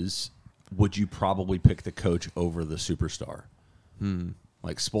coaches would you probably pick the coach over the superstar?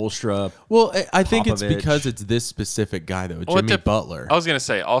 Like Spoelstra. Well, I think it's Popovich. because it's this specific guy, though, Well, Jimmy Butler. I was gonna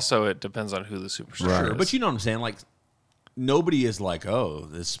say also it depends on who the superstar Sure, is. but you know what I'm saying? Like, nobody is like, oh,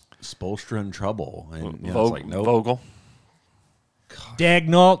 this Spoelstra in trouble. And you know, it's like, nope. Vogel,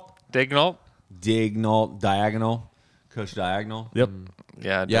 Dagnall. Diagonal. Coach Diagonal. Yep. Yeah,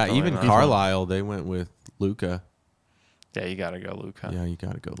 Yeah, definitely even not. Carlisle, they went with Luca. Yeah, you gotta go Luka. Yeah, you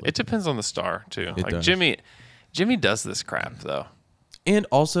gotta go Luka. It depends on the star too. It Like does. Jimmy does this crap though. And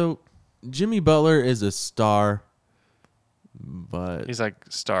also, Jimmy Butler is a star, but He's like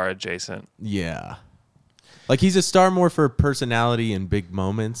star adjacent. yeah, like he's a star more for personality and big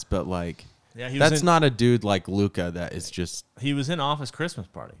moments, but like Yeah, he was that's in- not a dude like Luca that is just He was in Office Christmas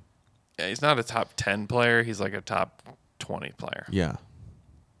Party. Yeah, he's not a top 10 player. He's like a top 20 player. yeah.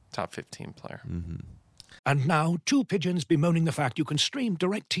 Top 15 player. And now, 2 pigeons bemoaning the fact you can stream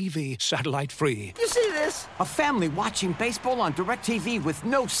DirecTV satellite free. You see this? A family watching baseball on DirecTV with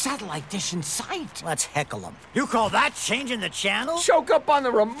no satellite dish in sight. Let's heckle them. You call that changing the channel? Choke up on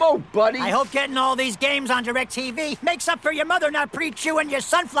the remote, buddy. I hope getting all these games on DirecTV makes up for your mother not pre-chewing your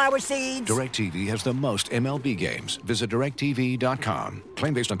sunflower seeds. DirecTV has the most MLB games. Visit DirecTV.com.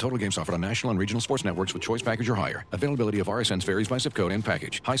 Claim based on total games offered on national and regional sports networks with choice package or higher. Availability of RSNs varies by zip code and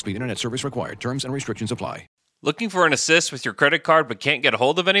package. High-speed internet service required. Terms and restrictions apply. Looking for an assist with your credit card but can't get a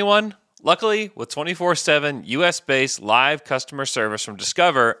hold of anyone? Luckily, with 24/7 US-based live customer service from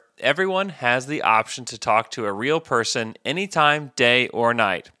Discover, everyone has the option to talk to a real person anytime, day or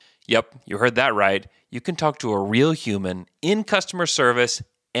night. Yep, you heard that right. You can talk to a real human in customer service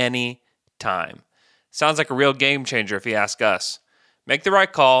anytime. Sounds like a real game changer if you ask us. Make the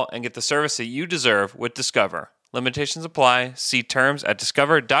right call and get the service that you deserve with Discover. Limitations apply. See terms at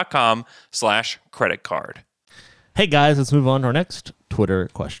discover.com/creditcard. Hey guys, let's move on to our next Twitter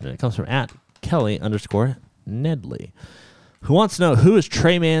question. It comes from @Kelly_Nedley, who wants to know who is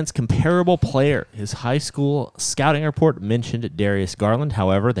Trey Mann's comparable player. His high school scouting report mentioned Darius Garland.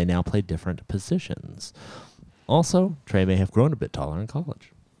 However, they now play different positions. Also, Trey may have grown a bit taller in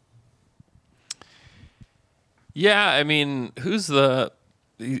college. Yeah, I mean, he's like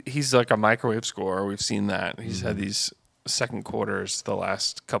a microwave scorer. We've seen that. He's had these second quarters the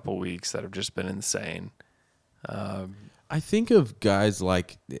last couple weeks that have just been insane. I think of guys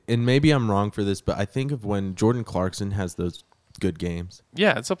like, and maybe I'm wrong for this, but I think of when Jordan Clarkson has those good games.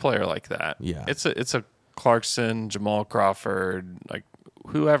 Yeah, it's a player like that. Yeah. It's a Clarkson, Jamal Crawford, like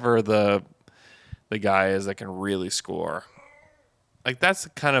whoever the guy is that can really score. Like that's the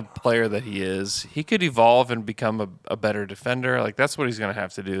kind of player that he is. He could evolve and become a better defender. Like that's what he's going to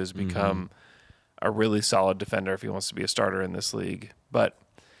have to do is become a really solid defender if he wants to be a starter in this league. But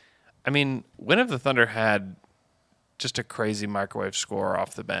I mean, when have the Thunder had just a crazy microwave scorer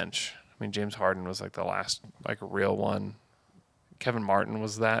off the bench? I mean, James Harden was like the last like real one. Kevin Martin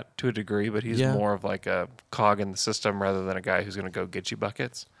was that to a degree, but he's more of like a cog in the system rather than a guy who's going to go get you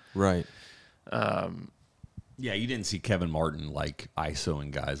buckets. Right. Yeah, you didn't see Kevin Martin like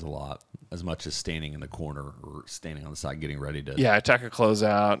ISOing guys a lot as much as standing in the corner or standing on the side getting ready to. Yeah, attack a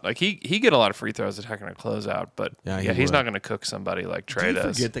closeout. Like he get a lot of free throws attacking a closeout, but he's not going to cook somebody like Trey does. Did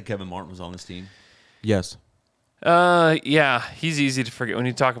you forget that Kevin Martin was on this team? Yes. Yeah, he's easy to forget when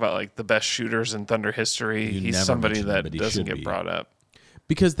you talk about like the best shooters in Thunder history. He's somebody that doesn't get brought up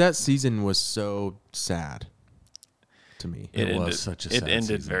because that season was so sad to me. It was such a sad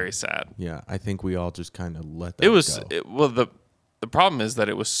ended season. Very sad. Yeah, I think we all just kind of let that go. Well, the problem is that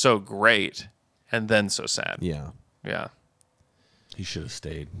it was so great and then so sad. Yeah. Yeah. He should have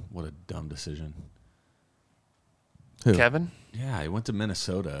stayed. What a dumb decision. Who? Kevin? Yeah, he went to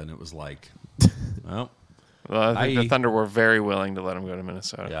Minnesota and it was like, well, I think the Thunder were very willing to let him go to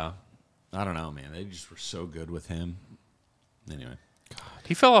Minnesota. Yeah. I don't know, man. They just were so good with him. Anyway.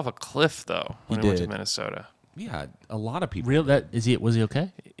 He fell off a cliff though when he went to did. Minnesota. Yeah, a lot of people. Was he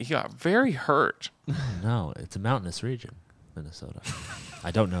okay? He got very hurt. No, it's a mountainous region, Minnesota.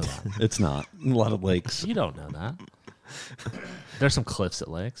 I don't know that. It's not. A lot of lakes. You don't know that. There's some cliffs at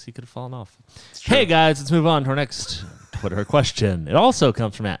lakes. He could have fallen off. Hey, guys, let's move on to our next Twitter question. It also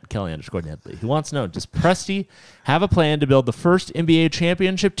comes from @Kelly_Nedley, who wants to know, does Presti have a plan to build the first NBA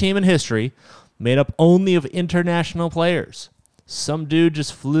championship team in history made up only of international players? Some dude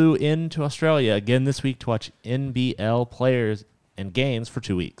just flew into Australia again this week to watch NBL players and games for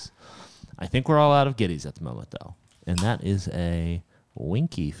 2 weeks. I think we're all out of giddies at the moment, though. And that is a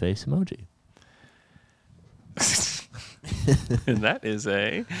winky face emoji. And that is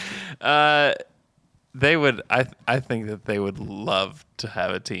they would I think that they would love to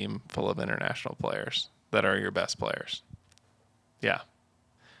have a team full of international players that are your best players. Yeah.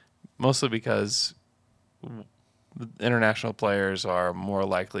 Mostly because international players are more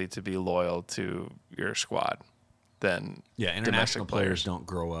likely to be loyal to your squad than international domestic players don't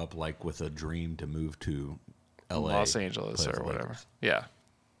grow up like with a dream to move to LA, Los Angeles or whatever. Lakers. Yeah.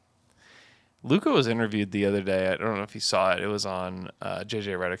 Luka was interviewed the other day. I don't know if you saw it. It was on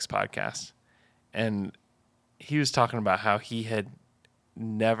JJ Redick's podcast. And he was talking about how he had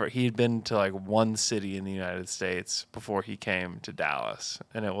been to like one city in the United States before he came to Dallas,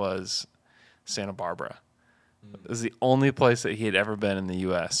 and it was Santa Barbara. It was the only place that he had ever been in the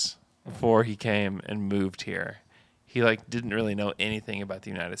U.S. before he came and moved here. He like didn't really know anything about the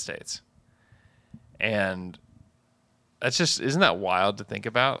United States. And that's just, isn't that wild to think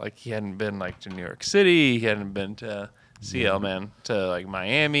about? Like he hadn't been like to New York City, he hadn't been to to like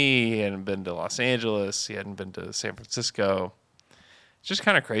Miami, he hadn't been to Los Angeles, he hadn't been to San Francisco. It's just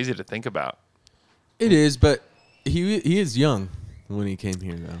kind of crazy to think about. It is, but he is young when he came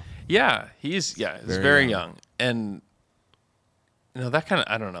here though. Yeah, he's very young. And you know, that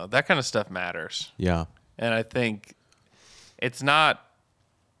kind of stuff matters. Yeah. And I think it's not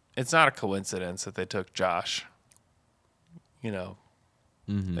a coincidence that they took Josh. You know,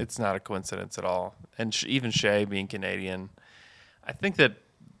 It's not a coincidence at all. And even Shea being Canadian, I think that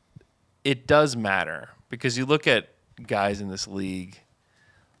it does matter because you look at guys in this league.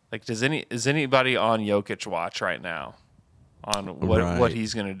 Like, is anybody on Jokic watch right now on what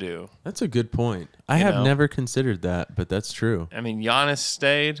he's going to do? That's a good point. I have never considered that, but that's true. I mean, Giannis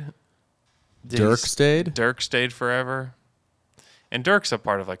stayed. Dirk stayed? Dirk stayed forever. And Dirk's a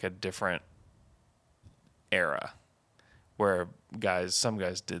part of like a different era where some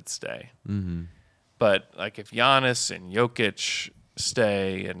guys did stay. Mm-hmm. But like if Giannis and Jokic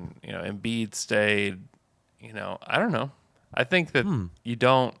stay and, you know, Embiid stayed, you know, I don't know. I think that you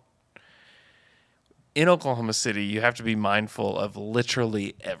don't, in Oklahoma City, you have to be mindful of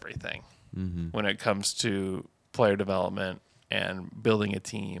literally everything when it comes to player development and building a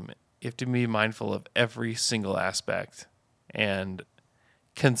team. You have to be mindful of every single aspect and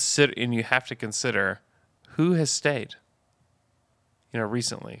you have to consider who has stayed. You know,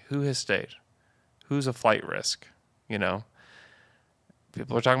 recently, who has stayed? Who's a flight risk? You know,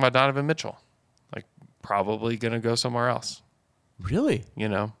 people are talking about Donovan Mitchell, like probably going to go somewhere else. Really? You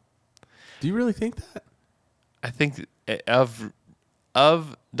know, do you really think that? I think of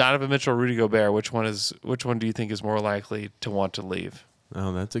of Donovan Mitchell, Rudy Gobert, which one do you think is more likely to want to leave?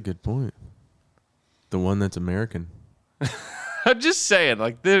 Oh, that's a good point. The one that's American. I'm just saying,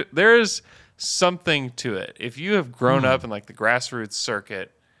 like there is something to it. If you have grown up in like the grassroots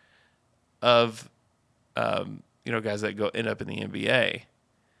circuit of, guys that end up in the NBA,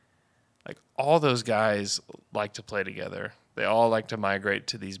 like all those guys like to play together. They all like to migrate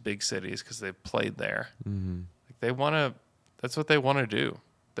to these big cities because they've played there. Mm-hmm. Like they want to. That's what they want to do.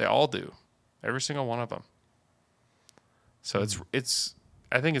 They all do. Every single one of them. So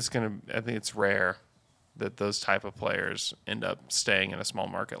I think it's rare that those type of players end up staying in a small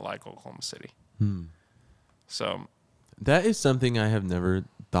market like Oklahoma City. So that is something I have never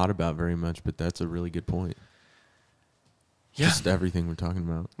thought about very much, but that's a really good point. Yeah. Just everything we're talking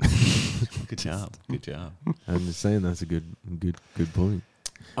about. Good job. Good job. I'm just saying that's a good point.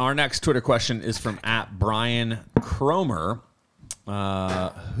 Our next Twitter question is from @Brian Cromer.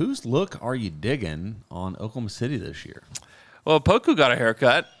 Whose look are you digging on Oklahoma City this year? Well, Poku got a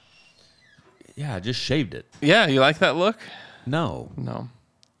haircut. Yeah, I just shaved it. Yeah, you like that look? No. You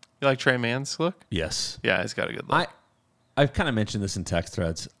like Trey Mann's look? Yes. Yeah, he's got a good look. I've kind of mentioned this in text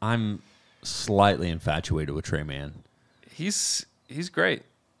threads. I'm slightly infatuated with Trey Mann. He's great.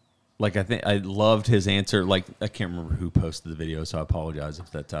 Like, I think I loved his answer. Like, I can't remember who posted the video, so I apologize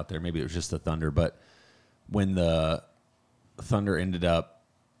if that's out there. Maybe it was just the Thunder. But when the Thunder ended up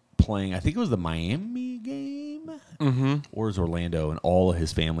playing, I think it was the Miami game, or it was Orlando, and all of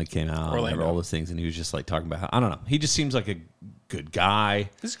his family came out and all those things, and he was just like talking about how, I don't know, he just seems like a good guy.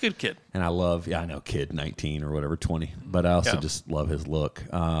 He's a good kid. And I know, kid, 19 or whatever, 20, but I also just love his look.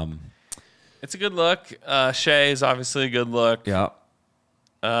 It's a good look. Shea is obviously a good look. Yeah.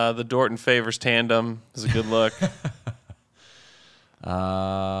 The Dort and Favors tandem is a good look.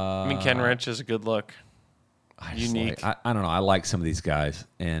 Kenrich is a good look. Unique. I don't know. I like some of these guys,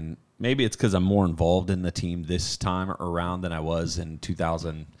 and maybe it's because I'm more involved in the team this time around than I was in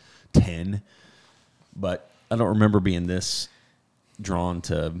 2010. But I don't remember being this drawn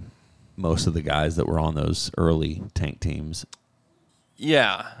to most of the guys that were on those early tank teams.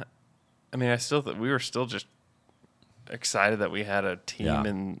 Yeah. I mean, I still we were still just excited that we had a team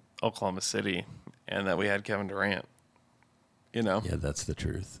in Oklahoma City and that we had Kevin Durant. Yeah, that's the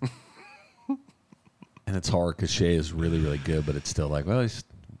truth. And it's hard because Shea is really, really good, but it's still like, well, he's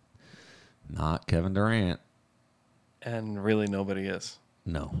not Kevin Durant. And really nobody is.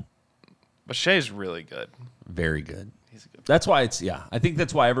 No. But Shea's really good. Very good. He's a good player. That's why I think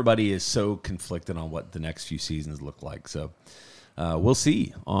that's why everybody is so conflicted on what the next few seasons look like. So we'll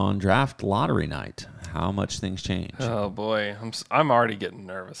see on draft lottery night how much things change. Oh, boy. I'm already getting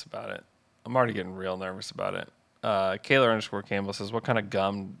nervous about it. I'm already getting real nervous about it. Kaler_Campbell says, what kind of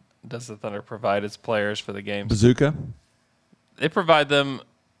gum does the Thunder provide its players for the games? Bazooka? They provide them.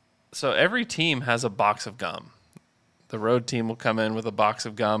 So every team has a box of gum. The road team will come in with a box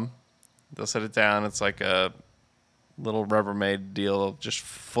of gum. They'll set it down. It's like a little Rubbermaid deal just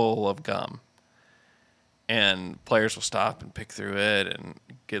full of gum. And players will stop and pick through it and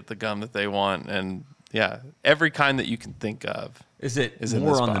get the gum that they want. And, yeah, every kind that you can think of. Is it in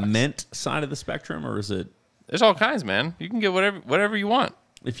more this on box. the mint side of the spectrum, or is it? There's all kinds, man. You can get whatever you want.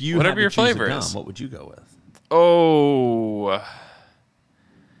 If you whatever had your to choose flavor a gum, is, what would you go with? Oh, I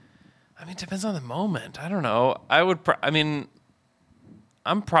mean, it depends on the moment. I don't know. I would.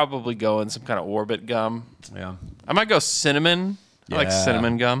 I'm probably going some kind of Orbit gum. Yeah. I might go cinnamon. I like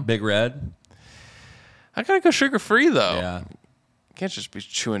cinnamon gum. Big Red. I gotta go sugar free though. Yeah. You can't just be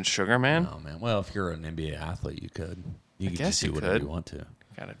chewing sugar, man. No, man. Well, if you're an NBA athlete, you could. You could guess just do you whatever could. you want to.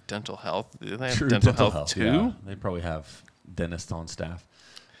 Got a dental health. Do they have True, dental health too? Yeah. They probably have dentists on staff.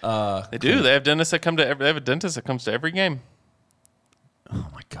 They do. They have dentists that come to. They have a dentist that comes to every game. Oh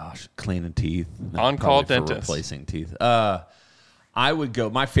my gosh, cleaning teeth. On-call Probably for dentist. replacing teeth. I would go.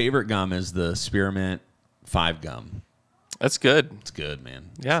 My favorite gum is the Spearmint 5 gum. That's good. It's good,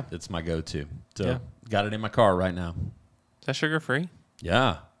 man. Yeah. It's my go-to. So Yeah. got it in my car right now. Is that sugar free?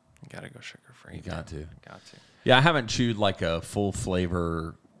 Yeah. You gotta go sugar free. You got to. Got to. Yeah, I haven't chewed like a full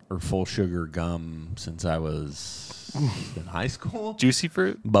flavor or full sugar gum since I was in high school. Juicy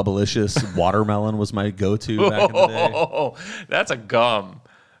fruit? Bubblicious watermelon was my go-to back in the day. Oh, that's a gum.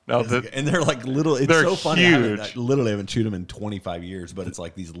 No, And they're like little. It's they're so funny. huge. I literally haven't chewed them in 25 years, but it's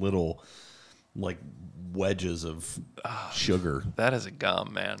like these little, like wedges of sugar. That is a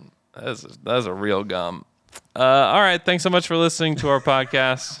gum, man. That is a real gum. All right. Thanks so much for listening to our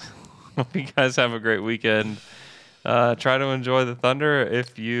podcast. Hope you guys have a great weekend. Try to enjoy the Thunder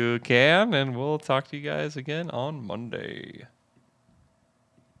if you can, and we'll talk to you guys again on Monday.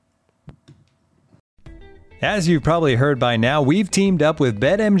 As you've probably heard by now, we've teamed up with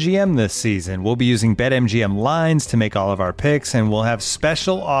BetMGM this season. We'll be using BetMGM lines to make all of our picks, and we'll have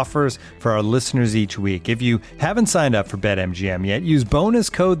special offers for our listeners each week. If you haven't signed up for BetMGM yet, use bonus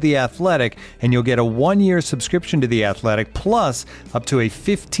code The Athletic, and you'll get a 1-year subscription to The Athletic, plus up to a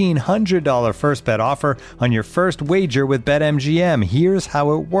 $1,500 first bet offer on your first wager with BetMGM. Here's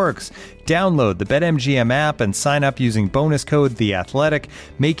how it works. Download the BetMGM app and sign up using bonus code The Athletic.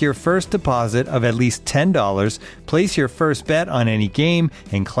 Make your first deposit of at least $10. Place your first bet on any game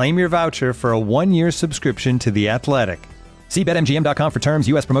and claim your voucher for a 1-year subscription to The Athletic. See BetMGM.com for terms.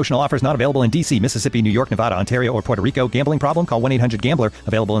 U.S. promotional offers not available in D.C., Mississippi, New York, Nevada, Ontario, or Puerto Rico. Gambling problem? Call 1-800-GAMBLER.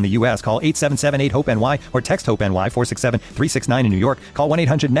 Available in the U.S. Call 877-8-HOPE-NY or text HOPE-NY 467-369 in New York. Call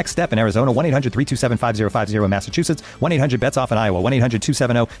 1-800-NEXT-STEP in Arizona. 1-800-327-5050 in Massachusetts. 1-800-BETS-OFF in Iowa.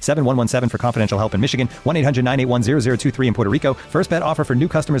 1-800-270-7117 for confidential help in Michigan. 1-800-981-0023 in Puerto Rico. First bet offer for new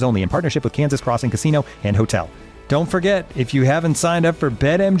customers only in partnership with Kansas Crossing Casino and Hotel. Don't forget, if you haven't signed up for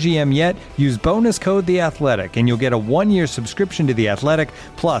BetMGM yet, use bonus code The Athletic, and you'll get a 1-year subscription to The Athletic,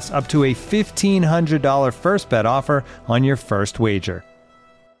 plus up to a $1,500 first bet offer on your first wager.